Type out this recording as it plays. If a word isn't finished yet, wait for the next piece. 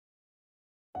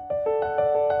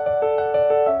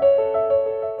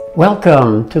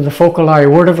Welcome to the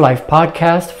Focolare Word of Life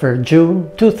podcast for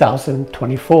June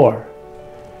 2024.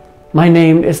 My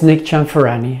name is Nick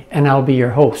Cianferrani and I'll be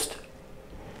your host.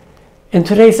 In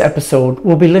today's episode,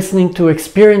 we'll be listening to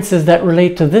experiences that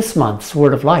relate to this month's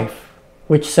Word of Life,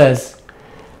 which says,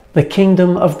 "The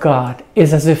kingdom of God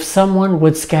is as if someone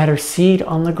would scatter seed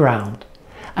on the ground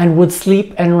and would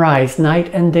sleep and rise night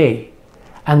and day,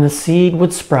 and the seed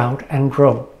would sprout and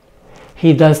grow.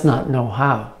 He does not know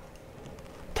how."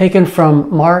 Taken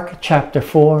from Mark chapter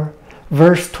 4,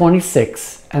 verse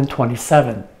 26 and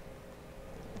 27.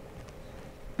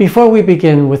 Before we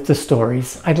begin with the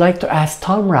stories, I'd like to ask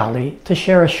Tom Rowley to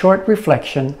share a short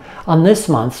reflection on this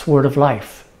month's Word of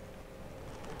Life.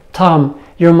 Tom,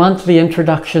 your monthly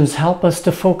introductions help us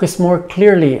to focus more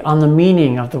clearly on the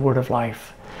meaning of the Word of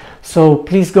Life. So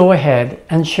please go ahead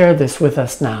and share this with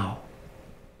us now.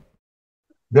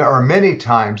 There are many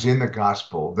times in the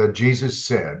gospel that Jesus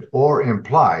said or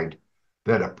implied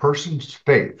that a person's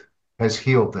faith has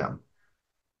healed them.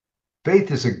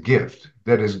 Faith is a gift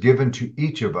that is given to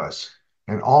each of us,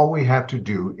 and all we have to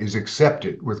do is accept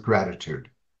it with gratitude.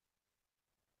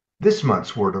 This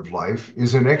month's Word of Life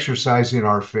is an exercise in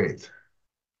our faith.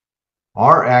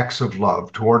 Our acts of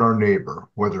love toward our neighbor,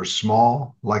 whether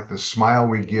small, like the smile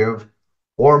we give,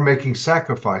 or making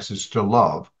sacrifices to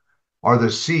love, are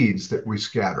the seeds that we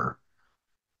scatter.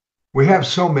 We have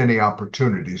so many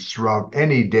opportunities throughout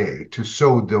any day to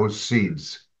sow those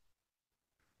seeds.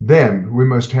 Then we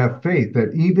must have faith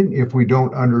that even if we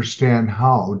don't understand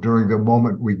how during the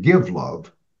moment we give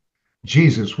love,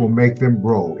 Jesus will make them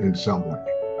grow in some way.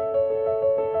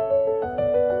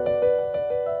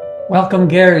 Welcome,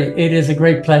 Gary. It is a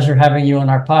great pleasure having you on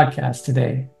our podcast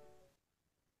today.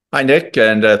 Hi, Nick,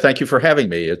 and thank you for having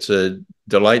me. It's a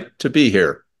delight to be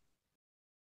here.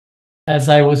 As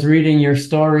I was reading your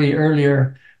story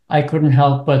earlier, I couldn't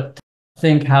help but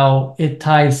think how it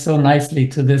ties so nicely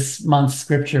to this month's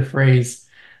scripture phrase.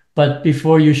 But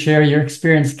before you share your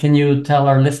experience, can you tell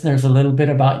our listeners a little bit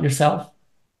about yourself?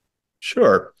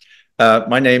 Sure.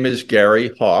 My name is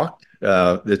Gary Hauk.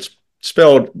 It's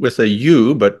spelled with a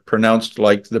U, but pronounced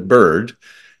like the bird.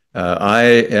 I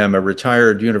am a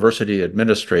retired university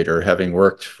administrator, having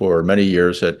worked for many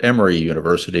years at Emory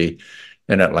University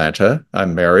in Atlanta.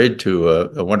 I'm married to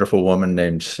a wonderful woman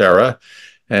named Sarah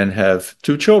and have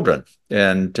two children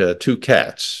and two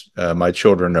cats. My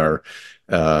children are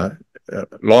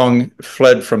long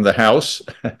fled from the house,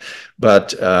 but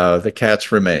the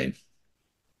cats remain.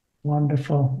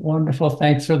 Wonderful, wonderful.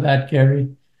 Thanks for that, Gary.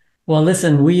 Well,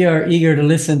 listen, we are eager to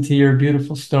listen to your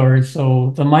beautiful story,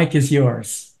 so the mic is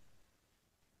yours.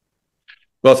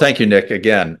 Well, thank you, Nick,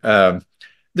 again.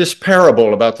 This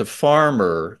parable about the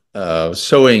farmer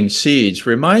sowing seeds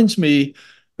reminds me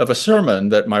of a sermon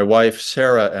that my wife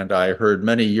Sarah and I heard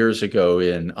many years ago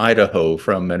in Idaho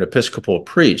from an Episcopal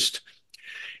priest.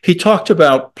 He talked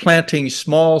about planting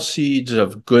small seeds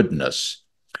of goodness.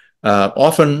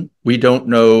 Often we don't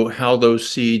know how those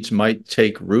seeds might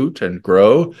take root and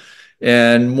grow,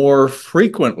 and more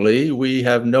frequently we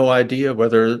have no idea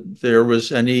whether there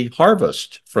was any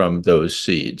harvest from those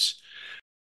seeds.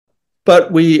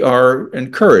 But we are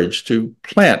encouraged to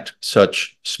plant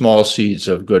such small seeds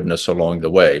of goodness along the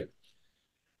way.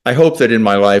 I hope that in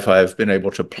my life I've been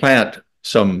able to plant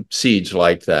some seeds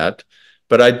like that,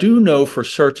 but I do know for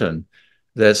certain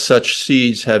that such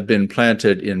seeds have been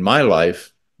planted in my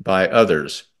life by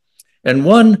others. And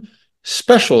one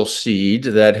special seed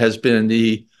that has been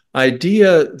the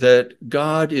idea that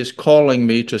God is calling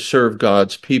me to serve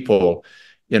God's people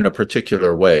in a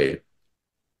particular way.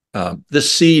 This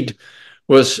seed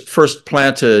was first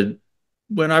planted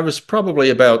when I was probably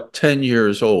about 10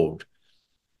 years old.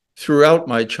 Throughout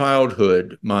my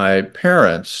childhood, my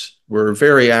parents were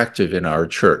very active in our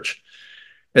church,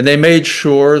 and they made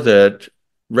sure that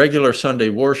regular Sunday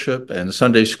worship and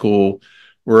Sunday school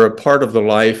were a part of the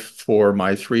life for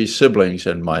my three siblings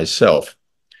and myself.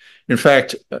 In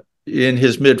fact, in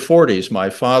his mid-40s, my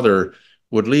father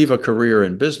would leave a career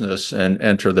in business and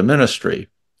enter the ministry.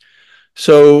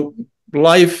 So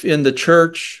life in the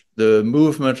church, the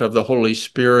movement of the Holy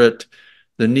Spirit,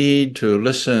 the need to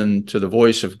listen to the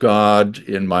voice of God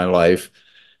in my life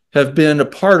have been a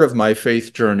part of my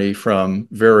faith journey from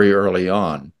very early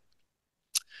on.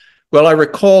 Well, I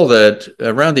recall that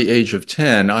around the age of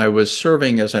 10, I was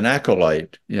serving as an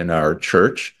acolyte in our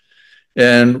church.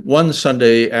 And one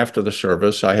Sunday after the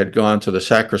service, I had gone to the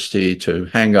sacristy to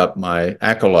hang up my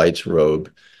acolyte's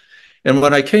robe. And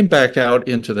when I came back out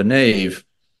into the nave,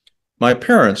 my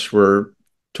parents were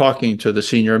talking to the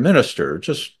senior minister,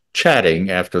 just chatting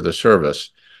after the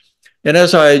service. And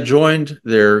as I joined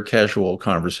their casual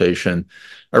conversation,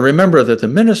 I remember that the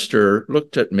minister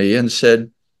looked at me and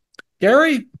said,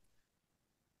 "Gary,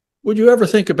 would you ever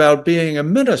think about being a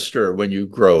minister when you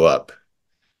grow up?"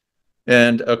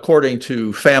 And according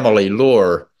to family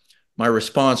lore, my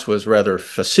response was rather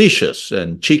facetious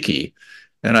and cheeky.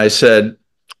 And I said,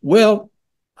 "Well,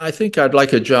 I think I'd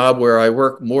like a job where I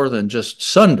work more than just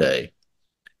Sunday."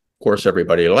 Of course,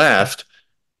 everybody laughed,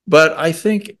 but I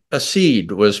think a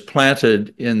seed was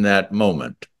planted in that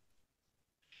moment.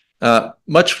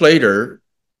 Much later,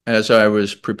 as I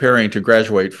was preparing to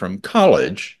graduate from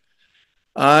college,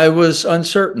 I was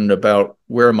uncertain about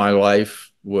where my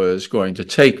life was going to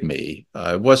take me.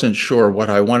 I wasn't sure what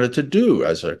I wanted to do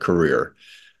as a career.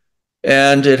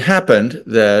 And it happened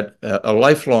that a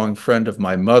lifelong friend of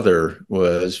my mother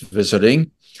was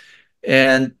visiting.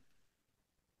 And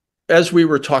as we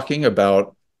were talking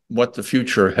about what the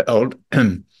future held,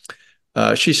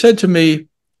 she said to me,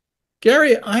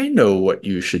 "Gary, I know what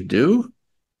you should do.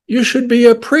 You should be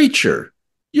a preacher.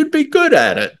 You'd be good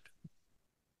at it."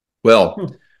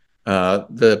 Well,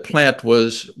 the plant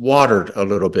was watered a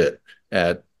little bit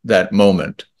at that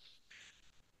moment.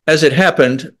 As it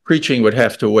happened, preaching would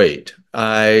have to wait.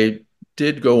 I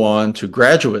did go on to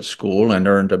graduate school and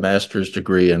earned a master's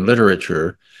degree in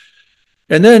literature.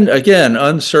 And then again,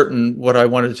 uncertain what I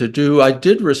wanted to do, I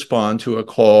did respond to a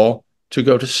call to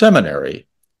go to seminary,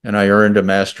 and I earned a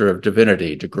Master of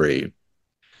Divinity degree.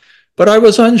 But I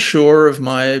was unsure of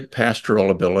my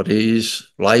pastoral abilities.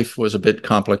 Life was a bit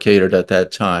complicated at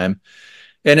that time.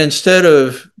 And instead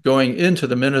of going into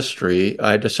the ministry,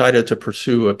 I decided to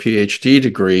pursue a PhD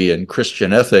degree in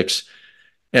Christian ethics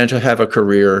and to have a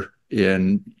career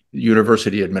in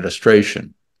university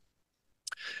administration.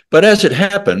 But as it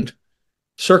happened,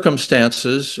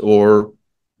 circumstances, or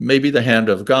maybe the hand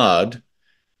of God,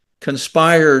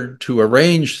 conspired to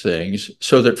arrange things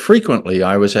so that frequently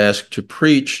I was asked to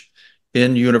preach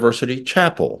in university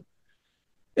chapel.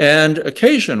 And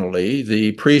occasionally,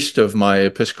 the priest of my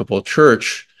Episcopal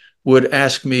church would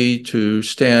ask me to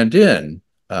stand in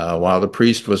while the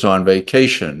priest was on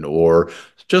vacation or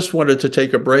just wanted to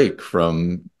take a break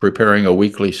from preparing a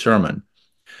weekly sermon.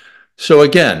 So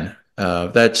again,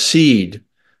 that seed,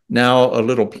 now a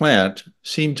little plant,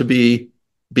 seemed to be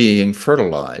being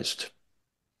fertilized.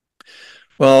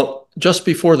 Well, just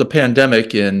before the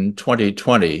pandemic in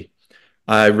 2020,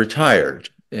 I retired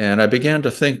and I began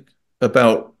to think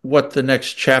about what the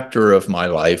next chapter of my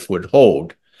life would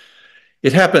hold.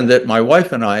 It happened that my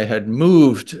wife and I had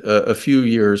moved a few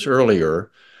years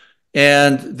earlier,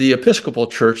 and the Episcopal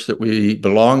church that we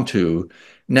belonged to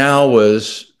now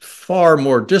was far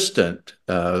more distant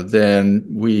than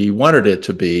we wanted it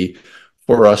to be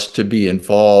for us to be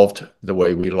involved the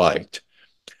way we liked.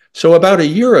 So about a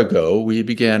year ago, we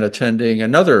began attending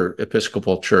another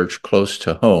Episcopal church close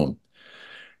to home.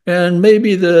 And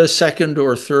maybe the second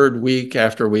or third week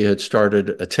after we had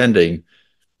started attending,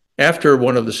 after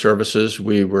one of the services,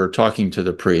 we were talking to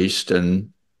the priest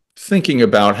and thinking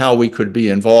about how we could be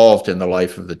involved in the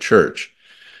life of the church.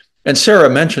 And Sarah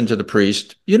mentioned to the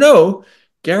priest, "You know,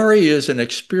 Gary is an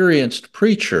experienced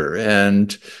preacher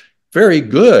and very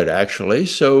good, actually.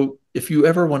 So if you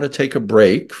ever want to take a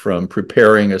break from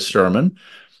preparing a sermon,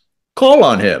 call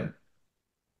on him."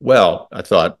 Well, I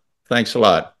thought, thanks a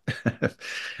lot.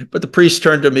 But the priest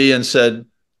turned to me and said,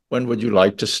 "When would you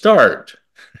like to start?"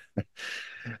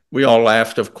 We all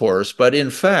laughed, of course, but in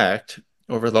fact,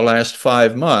 over the last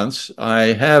 5 months,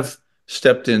 I have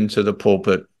stepped into the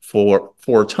pulpit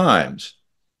four times.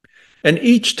 And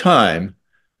each time,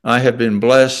 I have been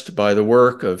blessed by the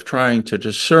work of trying to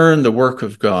discern the work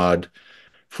of God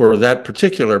for that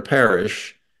particular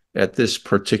parish at this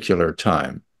particular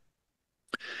time.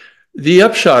 The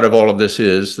upshot of all of this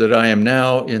is that I am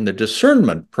now in the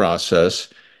discernment process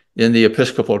in the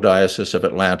Episcopal Diocese of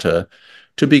Atlanta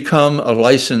to become a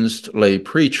licensed lay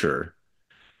preacher.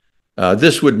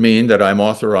 This would mean that I'm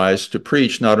authorized to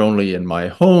preach not only in my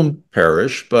home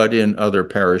parish, but in other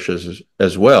parishes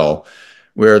as well,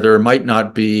 where there might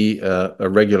not be a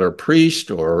regular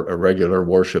priest or a regular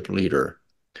worship leader.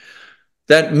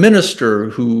 That minister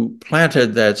who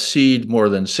planted that seed more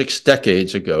than 6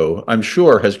 decades ago, I'm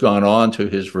sure has gone on to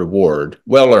his reward,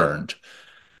 well earned.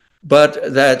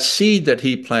 But that seed that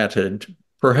he planted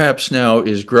perhaps now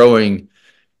is growing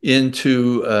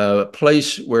into a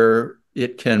place where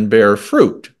it can bear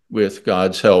fruit with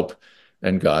God's help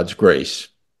and God's grace.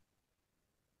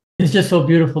 It's just so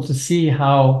beautiful to see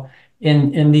how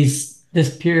in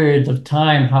this period of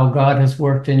time, how God has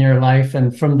worked in your life,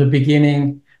 and from the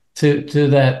beginning to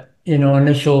that,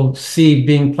 initial seed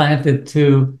being planted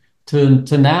to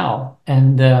now.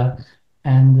 And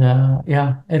And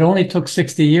yeah, it only took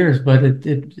 60 years, but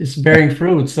it's bearing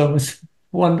fruit. So it's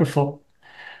wonderful.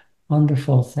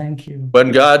 Wonderful. Thank you.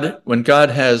 When God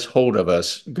has hold of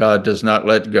us, God does not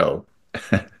let go.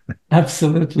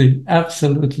 Absolutely.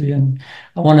 Absolutely. And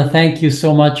I want to thank you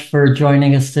so much for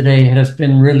joining us today. It has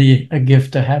been really a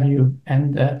gift to have you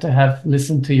and to have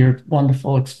listened to your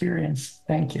wonderful experience.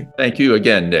 Thank you. Thank you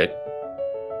again, Nick.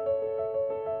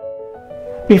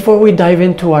 Before we dive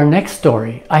into our next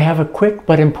story, I have a quick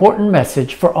but important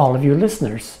message for all of you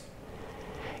listeners.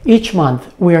 Each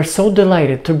month, we are so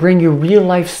delighted to bring you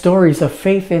real-life stories of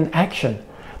faith in action,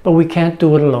 but we can't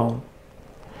do it alone.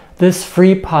 This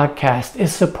free podcast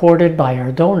is supported by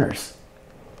our donors.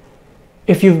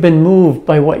 If you've been moved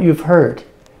by what you've heard,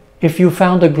 if you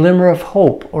found a glimmer of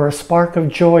hope or a spark of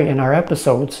joy in our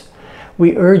episodes,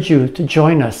 we urge you to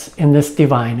join us in this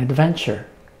divine adventure.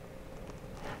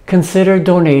 Consider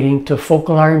donating to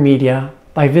Focal Hour Media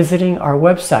by visiting our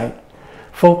website,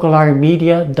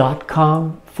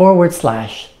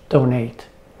 focalhourmedia.com/donate,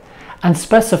 and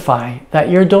specify that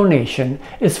your donation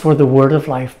is for the Word of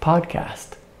Life podcast.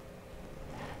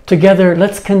 Together,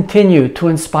 let's continue to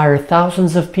inspire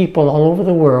thousands of people all over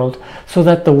the world so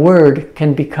that the Word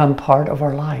can become part of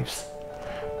our lives.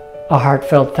 A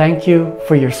heartfelt thank you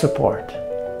for your support.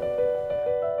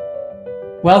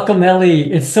 Welcome,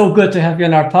 Ellie. It's so good to have you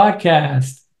on our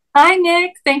podcast. Hi,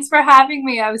 Nick. Thanks for having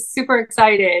me. I was super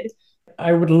excited.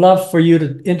 I would love for you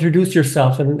to introduce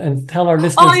yourself and tell our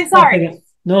listeners. Oh, I'm sorry.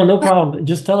 No problem.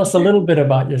 Just tell us a little bit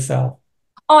about yourself.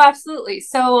 Oh, absolutely.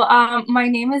 So my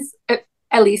name is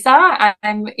Elisa.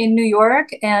 I'm in New York,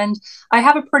 and I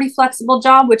have a pretty flexible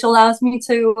job, which allows me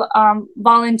to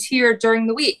volunteer during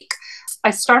the week. I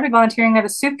started volunteering at a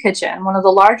soup kitchen, one of the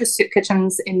largest soup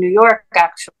kitchens in New York,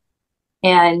 actually.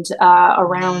 And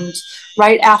around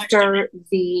right after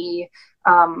the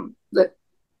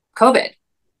COVID,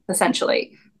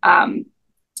 essentially.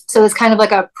 So it's kind of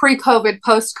like a pre-COVID,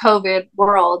 post-COVID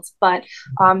world, but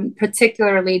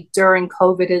particularly during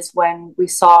COVID is when we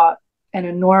saw an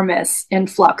enormous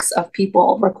influx of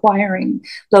people requiring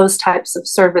those types of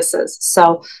services.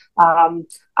 So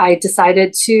I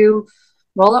decided to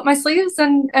roll up my sleeves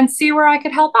and see where I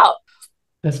could help out.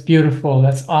 That's beautiful.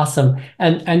 That's awesome.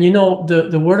 And you know,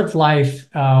 the Word of Life,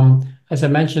 as I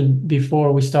mentioned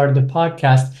before we started the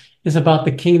podcast, is about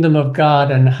the kingdom of God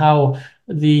and how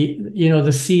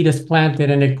the seed is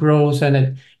planted and it grows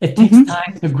and it takes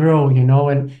time to grow,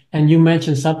 and you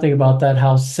mentioned something about that,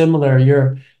 how similar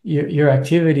your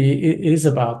activity is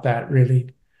about that, really.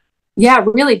 Yeah,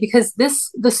 really, because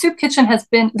this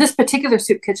particular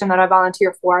soup kitchen that I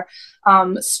volunteer for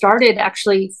started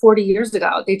actually 40 years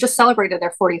ago. They just celebrated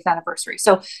their 40th anniversary.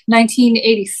 So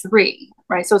 1983,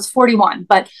 right? So it's 41,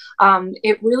 but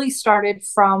it really started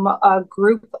from a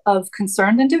group of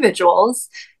concerned individuals,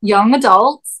 young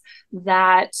adults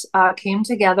that came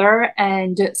together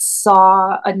and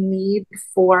saw a need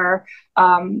for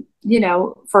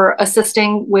for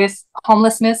assisting with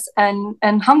homelessness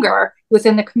and hunger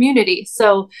within the community.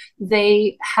 So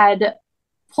they had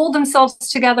pulled themselves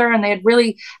together, and they had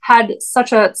really had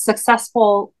such a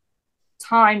successful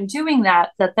time doing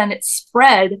that then it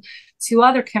spread to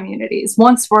other communities.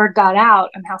 Once word got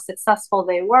out and how successful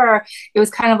they were, it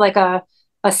was kind of like a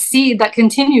seed that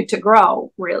continued to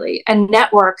grow, really, and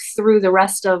network through the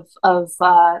rest of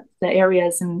the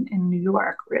areas in New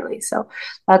York, really. So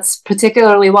that's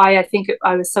particularly why I think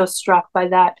I was so struck by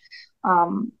that,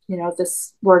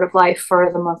 this Word of Life for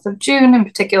the month of June in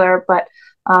particular. But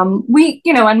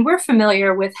and we're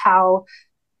familiar with how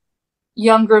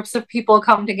young groups of people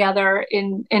come together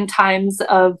in times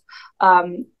of,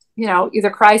 either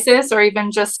crisis or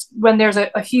even just when there's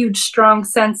a huge, strong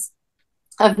sense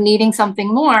of needing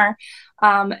something more,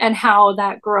 and how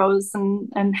that grows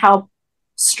and how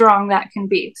strong that can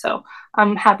be. So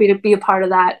I'm happy to be a part of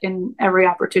that in every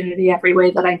opportunity, every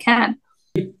way that I can.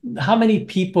 How many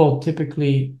people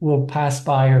typically will pass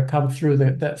by or come through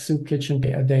that soup kitchen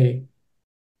a day?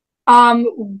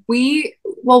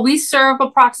 We serve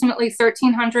approximately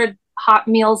 1,300 hot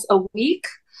meals a week.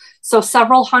 So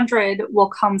several hundred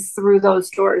will come through those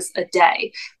doors a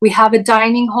day. We have a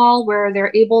dining hall where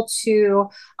they're able to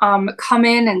come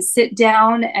in and sit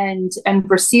down and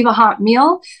receive a hot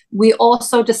meal. We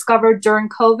also discovered during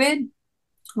COVID,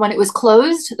 when it was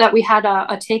closed, that we had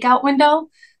a takeout window,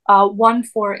 one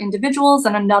for individuals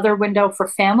and another window for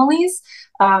families.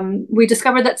 We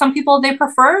discovered that some people, they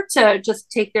prefer to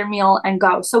just take their meal and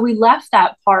go. So we left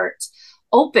that part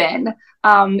open,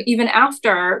 even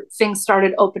after things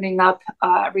started opening up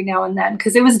every now and then,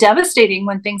 because it was devastating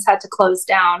when things had to close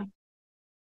down.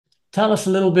 tell us a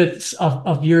little bit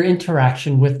of your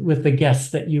interaction with the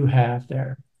guests that you have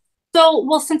there. So,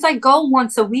 well, since I go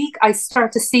once a week, I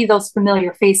start to see those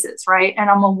familiar faces, right? And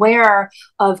I'm aware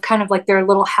of kind of like their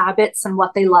little habits and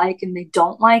what they like and they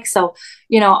don't like. So,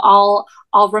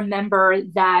 I'll remember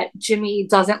that Jimmy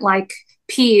doesn't like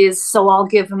peas, so I'll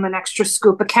give him an extra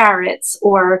scoop of carrots,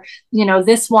 or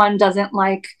this one doesn't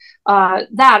like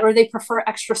that, or they prefer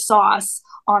extra sauce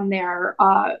on their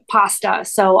pasta,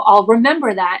 so I'll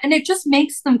remember that, and it just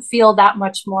makes them feel that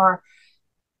much more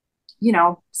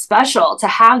special to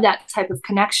have that type of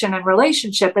connection and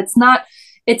relationship. It's not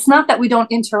that we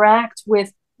don't interact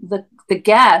with the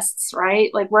guests, right?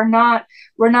 Like we're not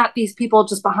these people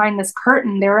just behind this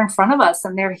curtain. They're in front of us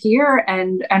and they're here,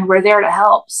 and we're there to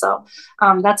help. So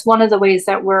that's one of the ways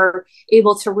that we're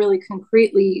able to really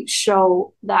concretely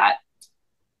show that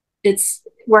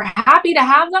we're happy to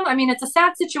have them. I mean, it's a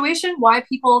sad situation why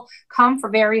people come for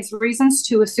various reasons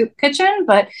to a soup kitchen,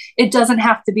 but it doesn't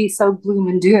have to be so gloom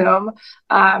and doom.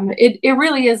 It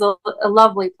really is a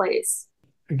lovely place.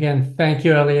 Again, thank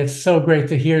you, Ellie. It's so great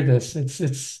to hear this.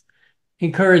 It's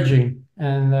encouraging,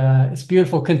 and it's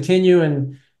beautiful. Continue,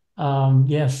 and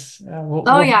yes.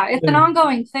 It's an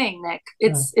ongoing thing, Nick.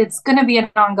 It's going to be an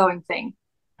ongoing thing.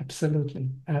 Absolutely.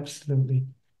 Absolutely.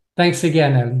 Thanks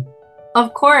again, Ellie.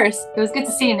 Of course. It was good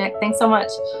to see you, Nick. Thanks so much.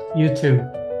 You too.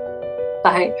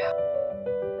 Bye.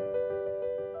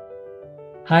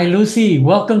 Hi, Lucy.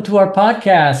 Welcome to our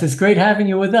podcast. It's great having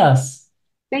you with us.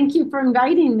 Thank you for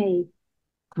inviting me.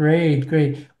 Great,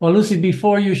 great. Well, Lucy,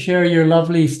 before you share your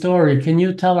lovely story, can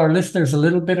you tell our listeners a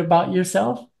little bit about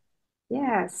yourself?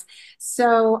 Yes.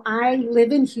 So I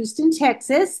live in Houston,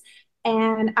 Texas,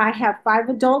 and I have 5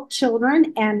 adult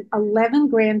children and 11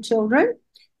 grandchildren.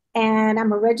 And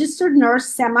I'm a registered nurse,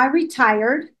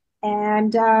 semi-retired,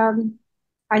 and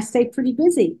I stay pretty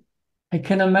busy. I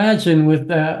can imagine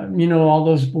with, all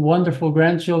those wonderful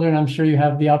grandchildren. I'm sure you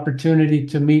have the opportunity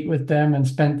to meet with them and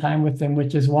spend time with them,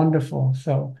 which is wonderful.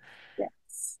 So,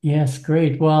 yes,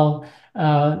 great. Well,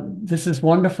 this is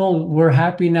wonderful. We're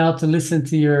happy now to listen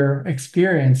to your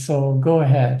experience. So go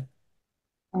ahead.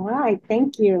 All right.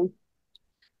 Thank you.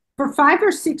 For 5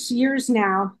 or 6 years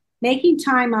now, making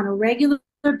time on a regular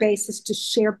basis to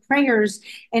share prayers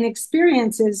and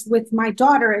experiences with my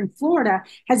daughter in Florida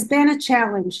has been a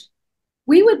challenge.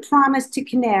 We would promise to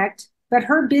connect, but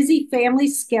her busy family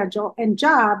schedule and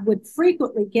job would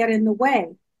frequently get in the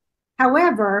way.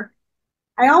 However,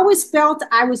 I always felt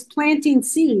I was planting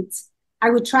seeds.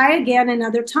 I would try again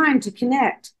another time to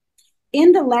connect.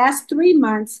 In the last 3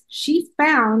 months, she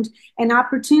found an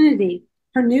opportunity.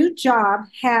 Her new job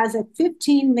has a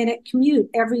 15-minute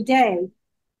commute every day.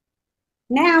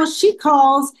 Now she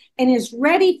calls and is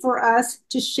ready for us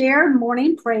to share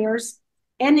morning prayers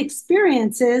and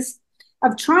experiences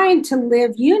of trying to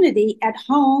live unity at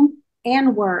home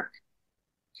and work.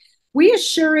 We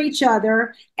assure each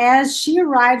other as she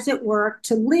arrives at work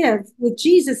to live with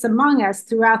Jesus among us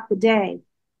throughout the day.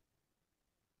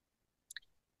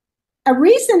 A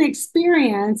recent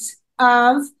experience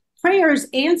of prayers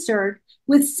answered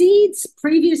with seeds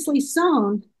previously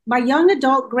sown. My young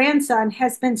adult grandson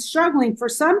has been struggling for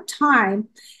some time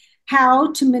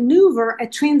how to maneuver a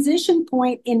transition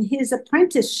point in his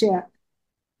apprenticeship.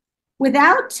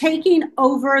 Without taking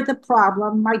over the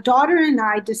problem, my daughter and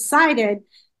I decided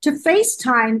to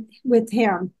FaceTime with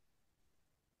him.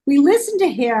 We listened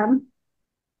to him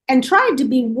and tried to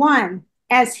be one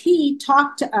as he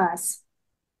talked to us.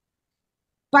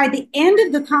 By the end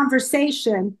of the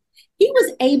conversation, he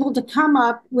was able to come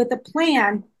up with a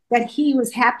plan that he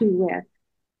was happy with.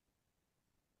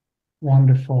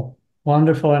 Wonderful.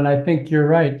 Wonderful. And I think you're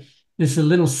right. This is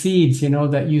little seeds,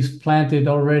 that you planted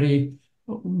already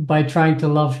by trying to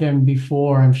love him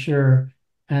before, I'm sure.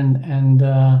 And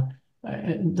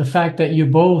the fact that you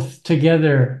both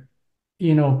together,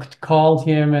 called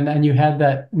him and you had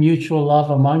that mutual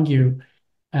love among you.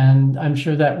 And I'm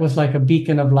sure that was like a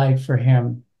beacon of light for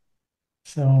him.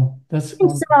 So that's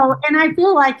so, and I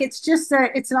feel like it's just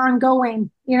it's an ongoing,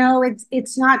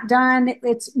 it's not done.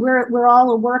 We're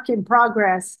all a work in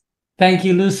progress. Thank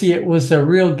you, Lucy. It was a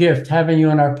real gift having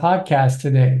you on our podcast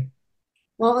today.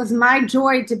 Well, it was my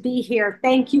joy to be here.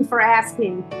 Thank you for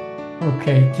asking.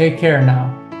 Okay, take care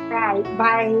now. Right,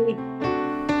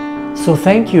 bye. So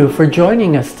thank you for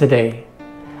joining us today.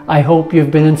 I hope you've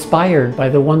been inspired by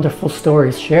the wonderful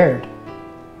stories shared.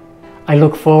 I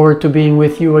look forward to being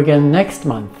with you again next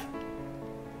month.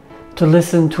 To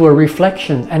listen to a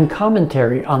reflection and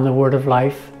commentary on the Word of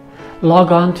Life,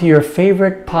 log on to your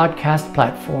favorite podcast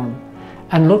platform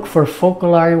and look for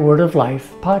Focolare Word of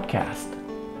Life podcast.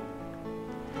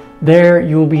 There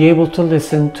you will be able to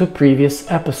listen to previous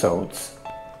episodes.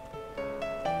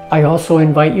 I also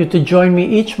invite you to join me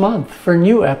each month for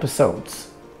new episodes.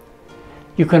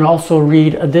 You can also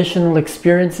read additional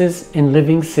experiences in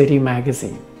Living City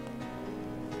magazine.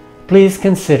 Please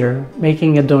consider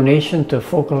making a donation to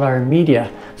Focolare Media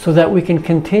so that we can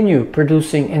continue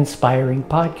producing inspiring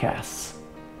podcasts.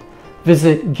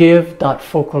 Visit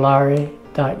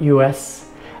give.focolare.us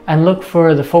and look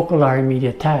for the Focolare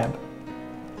Media tab.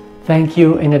 Thank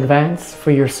you in advance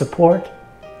for your support.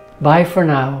 Bye for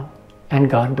now, and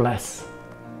God bless.